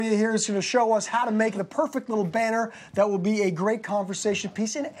Here is going to show us how to make the perfect little banner that will be a great conversation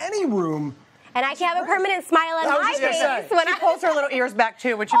piece in any room. And I can have a permanent smile on my face when she pulls her little ears back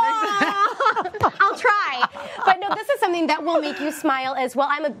too when she makes it. I'll try. But no, this is something that will make you smile as well.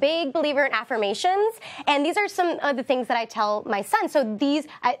 I'm a big believer in affirmations, and these are some of the things that I tell my son. So these,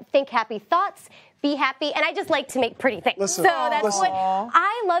 think happy thoughts, be happy, and I just like to make pretty things. Listen, so that's what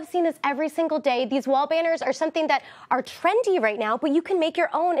I love seeing this every single day. These wall banners are something that are trendy right now, but you can make your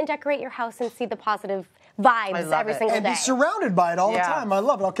own and decorate your house and see the positive vibes every single day. And be surrounded by it all the time. I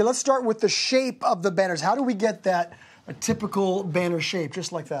love it. Okay, let's start with the shape of the banners. How do we get that a typical banner shape,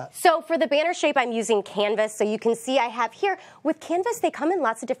 just like that? So for the banner shape, I'm using canvas. So you can see I have here, with canvas, they come in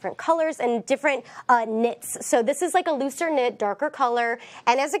lots of different colors and different knits. So this is like a looser knit, darker color.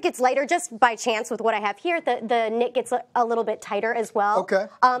 And as it gets lighter, just by chance with what I have here, the knit gets a little bit tighter as well. Okay.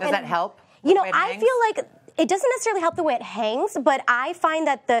 Does that help? You know, I feel like it doesn't necessarily help the way it hangs, but I find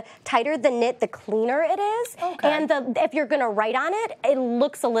that the tighter the knit, the cleaner it is. Okay. And if you're going to write on it, it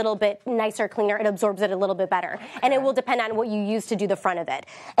looks a little bit nicer, cleaner. It absorbs it a little bit better. Okay. And it will depend on what you use to do the front of it.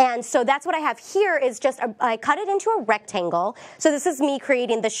 And so that's what I have here is just, I cut it into a rectangle. So this is me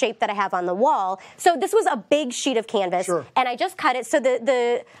creating the shape that I have on the wall. So this was a big sheet of canvas. Sure. And I just cut it. So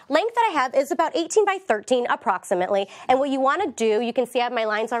the length that I have is about 18 by 13 approximately. And what you want to do, you can see I have my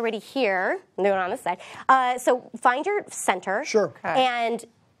lines already here. I'm doing it on this side. So find your center. Sure. Okay. And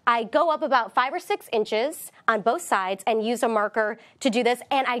I go up about 5 or 6 inches on both sides and use a marker to do this.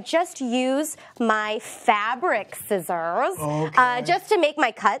 And I just use my fabric scissors just to make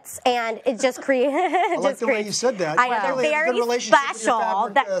my cuts. And it just creates. I like the way you said that. I know, they're very special.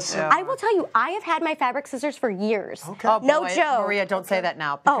 I will tell you, I have had my fabric scissors for years. Okay. Oh, no joke. Maria, don't say that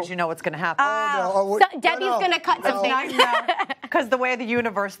now because you know what's going to happen. So Debbie's going to cut something. Because the way of the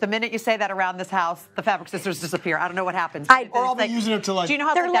universe, the minute you say that around this house, the fabric scissors disappear. I don't know what happens. Or I'll be using it to like. Do you know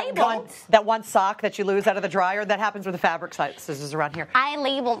how that one sock that you lose out of the dryer, that happens with the fabric scissors around here? I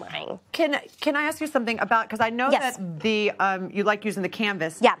label mine. Can I ask you something about, because I know that the you like using the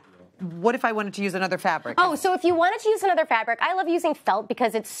canvas. Yeah. What if I wanted to use another fabric? Oh, so if you wanted to use another fabric, I love using felt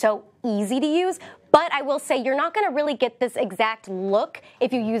because it's so easy to use. But I will say you're not going to really get this exact look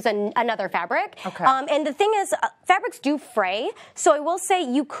if you use another fabric. Okay. And the thing is, fabrics do fray. So I will say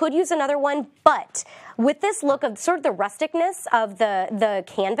you could use another one, but with this look of sort of the rusticness of the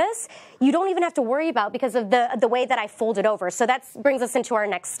canvas, you don't even have to worry about because of the way that I fold it over. So that brings us into our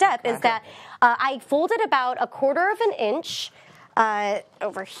next step is that I folded about 1/4 of an inch.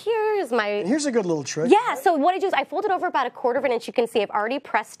 Over here is my... Here's a good little trick. Yeah, so what I do is I fold it over about 1/4 of an inch. You can see I've already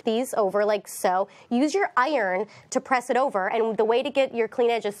pressed these over like so. Use your iron to press it over, and the way to get your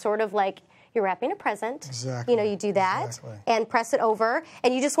clean edge is sort of like you're wrapping a present. Exactly. You know, you do that and press it over,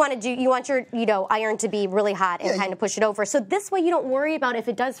 and you just want to do, you want your, iron to be really hot and kind of push it over. So this way you don't worry about if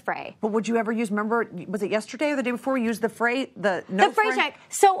it does fray. But would you ever use, remember, was it yesterday or the day before, use the fray, the fray check?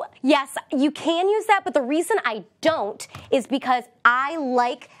 So yes, you can use that, but the reason I don't is because I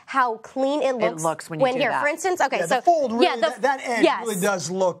like how clean it looks. It looks when you do that. For instance, okay, so the fold really, that edge really does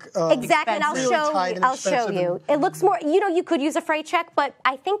look exactly, and I'll show you. It looks more, you could use a fray check, but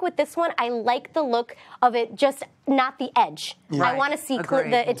I think with this one, I like the look of it, just not the edge. I want to see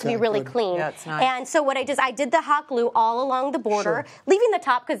it to be really clean. Yeah, it's nice. And so what I did is I did the hot glue all along the border, leaving the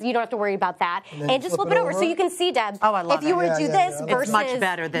top because you don't have to worry about that, and just flip it over so you can see, Deb. Oh, I love if you were to do this versus it's much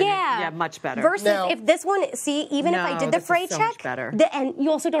better than much better. Versus if this one, see, even if I did the fray check, and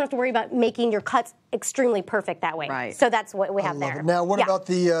you also don't have to worry about making your cuts extremely perfect that way. Right. So that's what we have there. Now, what about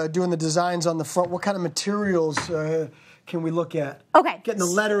the doing the designs on the front? What kind of materials can we look at? Okay. Getting the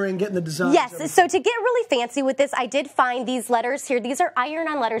lettering, getting the design. Yes, so to get really fancy with this, I did find these letters here. These are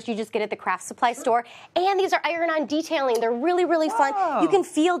iron-on letters you just get at the craft supply store. And these are iron-on detailing. They're really, really fun. You can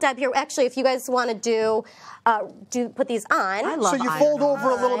feel, Deb, here, actually, if you guys want to put these on. I love So you fold over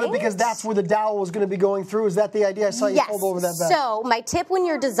a little bit because that's where the dowel is going to be going through. Is that the idea? I saw you fold over that back. So my tip when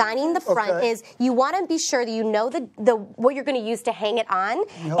you're designing the front is you want to be sure that you know what you're going to use to hang it on.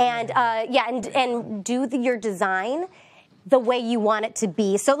 And do your design the way you want it to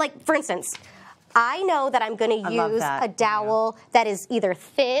be. So like, for instance, I know that I'm going to use a dowel that is either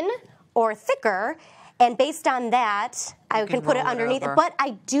thin or thicker, and based on that, I can put it underneath it. But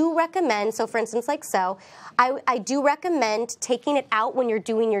I do recommend, so for instance, like so, I do recommend taking it out when you're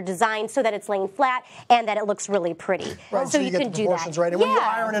doing your design so that it's laying flat and that it looks really pretty. Right, so you can get the do proportions that. right. And when you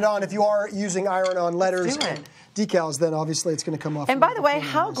iron it on, if you are using iron-on letters and decals, then obviously it's going to come off. And by the way,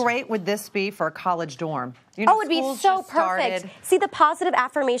 how great would this be for a college dorm? It'd be so perfect. See the positive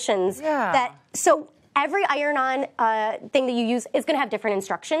affirmations. So every iron-on thing that you use is going to have different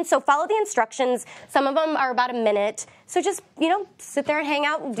instructions. So follow the instructions. Some of them are about a minute. So just, sit there and hang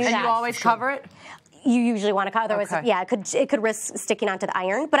out and do that. And you always cover it? You usually want to cover, otherwise, yeah, it could risk sticking onto the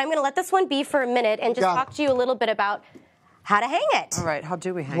iron. But I'm going to let this one be for a minute and just talk to you a little bit about how to hang it. All right, how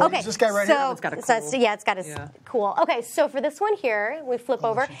do we hang it? Okay, this guy right here. It's got a cool. It's got a cool. Okay, so for this one here, we flip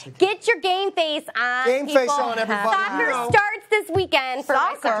over. Get your game face on, Game people. face on, everybody. Soccer starts this weekend for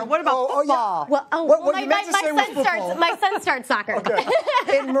my son. What about football? My son starts soccer. Okay.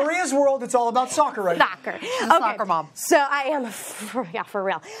 In Maria's world, it's all about soccer right now. Soccer. Soccer mom. So I am, for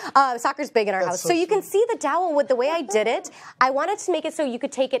real. Soccer's big in our house. So you can see the dowel with the way I did it. I wanted to make it so you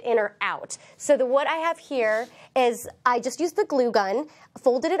could take it in or out. So what I have here is I just used the glue gun,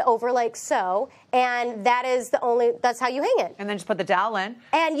 folded it over like so, and that's how you hang it. And then just put the dowel in.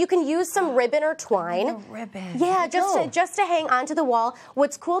 And you can use some ribbon or twine. Ribbon. Yeah, just to hang onto the wall.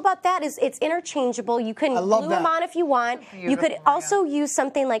 What's cool about that is it's interchangeable. You can glue them on if you want. You could also use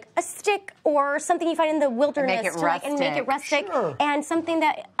something like a stick or something you find in the wilderness and make it rustic. Sure. And something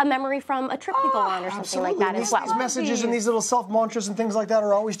a memory from a trip you go on or something like that as well. These messages and these little self-mantras and things like that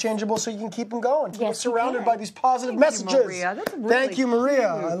are always changeable, so you can keep them going. Keep surrounded by these positive messages. Maria. That's really Thank you, Maria.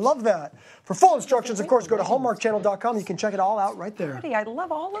 I love that. For full instructions, of course, go to hallmarkchannel.com. You can check it all out right there. I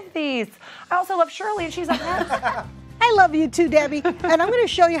love all of these. I also love Shirley, and she's a mess. I love you too, Debbie. And I'm going to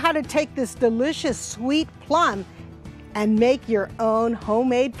show you how to take this delicious sweet plum and make your own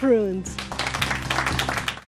homemade prunes.